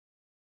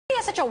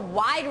has such a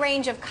wide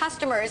range of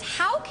customers.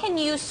 How can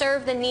you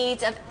serve the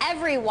needs of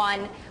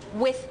everyone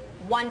with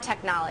one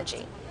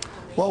technology?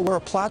 Well, we're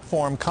a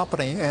platform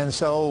company, and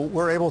so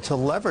we're able to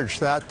leverage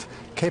that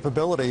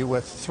capability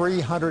with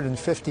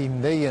 350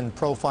 million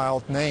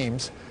profiled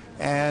names,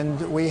 and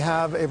we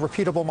have a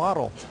repeatable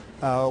model.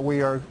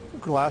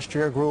 Last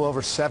year grew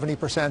over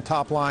 70%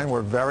 top line.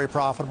 We're very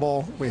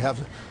profitable. We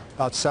have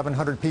about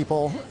 700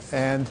 people,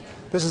 and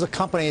this is a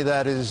company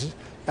that is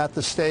at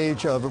the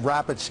stage of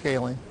rapid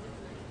scaling.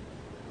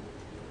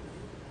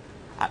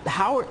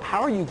 How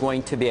are you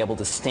going to be able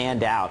to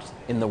stand out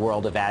in the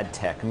world of ad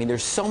tech? I mean,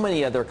 there's so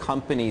many other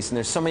companies, and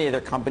there's so many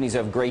other companies who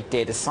have great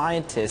data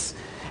scientists,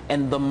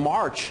 and the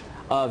march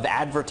of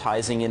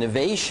advertising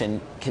innovation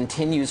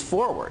continues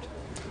forward.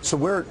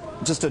 So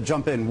just to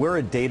jump in, we're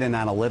a data and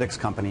analytics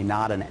company,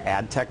 not an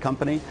ad tech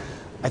company.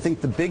 I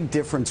think the big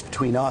difference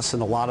between us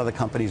and a lot of the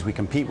companies we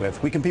compete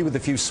with a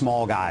few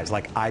small guys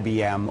like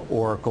IBM,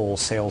 Oracle,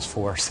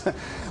 Salesforce.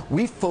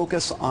 We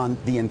focus on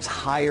the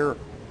entire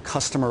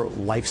customer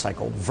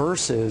lifecycle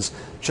versus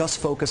just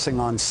focusing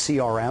on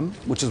CRM,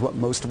 which is what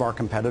most of our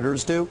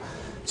competitors do.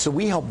 So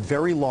we help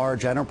very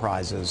large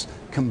enterprises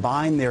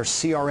combine their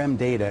CRM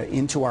data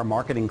into our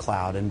marketing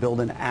cloud and build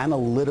an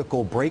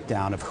analytical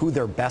breakdown of who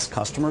their best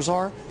customers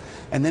are.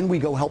 And then we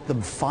go help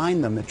them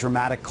find them at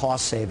dramatic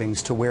cost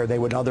savings to where they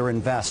would other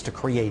invest to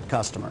create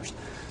customers.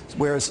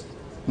 Whereas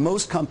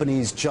most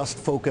companies just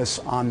focus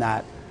on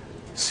that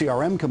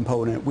CRM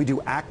component, we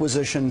do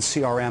acquisition,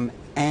 CRM,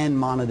 and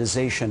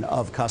monetization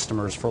of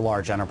customers for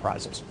large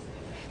enterprises.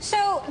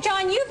 So,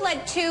 John, you've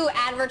led two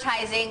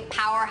advertising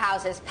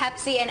powerhouses,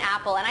 Pepsi and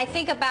Apple, and I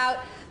think about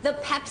the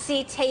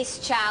Pepsi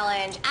Taste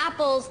Challenge,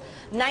 Apple's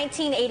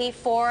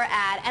 1984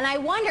 ad, and I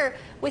wonder,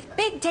 with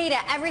big data,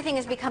 everything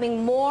is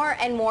becoming more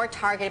and more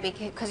targeted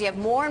because you have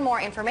more and more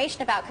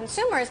information about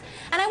consumers,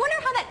 and I wonder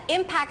how that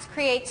impacts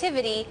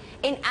creativity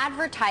in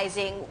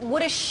advertising.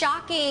 Would a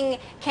shocking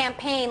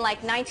campaign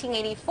like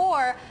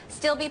 1984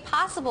 still be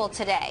possible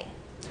today?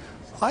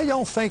 I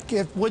don't think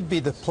it would be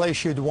the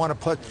place you'd want to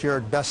put your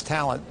best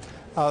talent.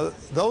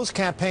 Those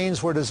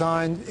campaigns were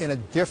designed in a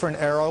different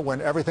era when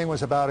everything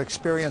was about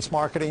experience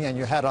marketing and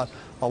you had a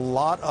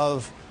lot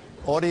of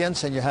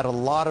audience and you had a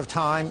lot of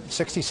time.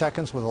 60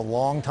 seconds was a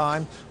long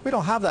time. We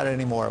don't have that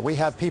anymore. We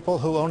have people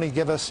who only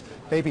give us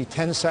maybe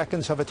 10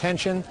 seconds of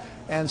attention,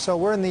 and so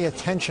we're in the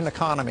attention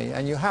economy,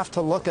 and you have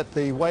to look at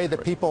the way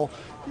that people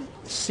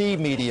see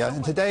media,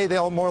 and today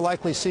they'll more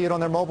likely see it on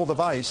their mobile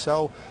device.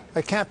 So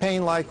a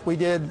campaign like we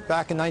did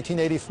back in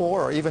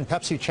 1984 or even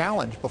Pepsi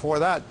Challenge before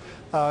that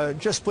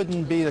just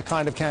wouldn't be the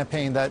kind of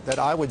campaign that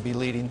I would be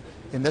leading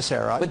in this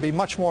era. It'd be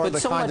much more the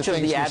kind of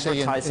things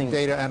we see in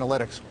data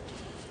analytics.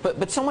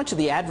 But so much of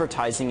the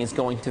advertising is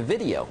going to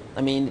video.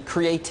 I mean,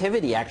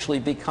 creativity actually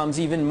becomes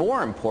even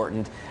more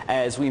important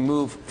as we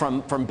move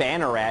from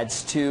banner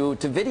ads to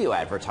video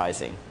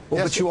advertising.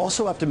 Well, but you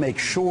also have to make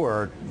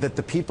sure that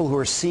the people who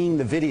are seeing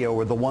the video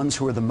are the ones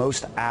who are the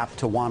most apt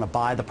to want to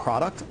buy the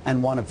product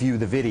and want to view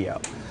the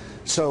video.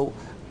 So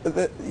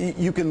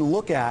you can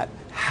look at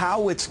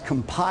how it's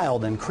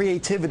compiled, and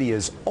creativity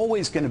is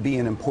always going to be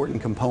an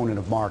important component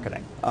of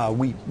marketing.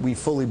 We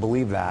fully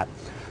believe that.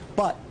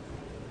 But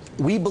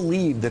we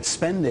believe that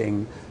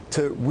spending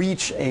to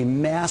reach a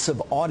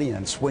massive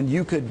audience when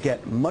you could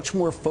get much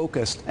more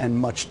focused and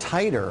much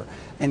tighter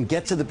and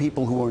get to the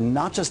people who are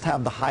not just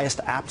have the highest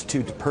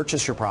aptitude to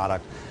purchase your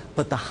product,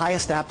 but the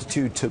highest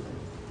aptitude to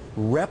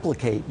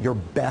replicate your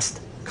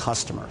best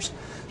customers.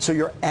 So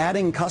you're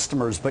adding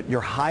customers, but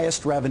your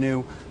highest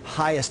revenue,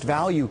 highest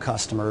value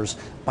customers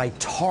by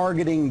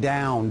targeting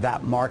down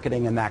that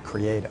marketing and that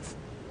creative.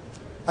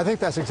 I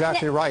think that's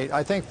exactly right.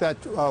 I think that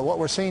what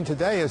we're seeing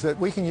today is that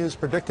we can use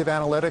predictive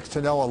analytics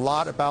to know a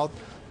lot about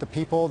the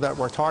people that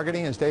we're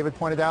targeting, as David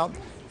pointed out,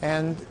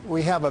 and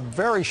we have a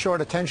very short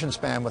attention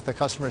span with the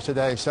customers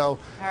today. So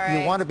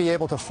you want to be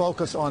able to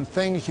focus on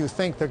things you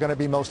think they're going to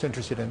be most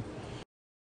interested in.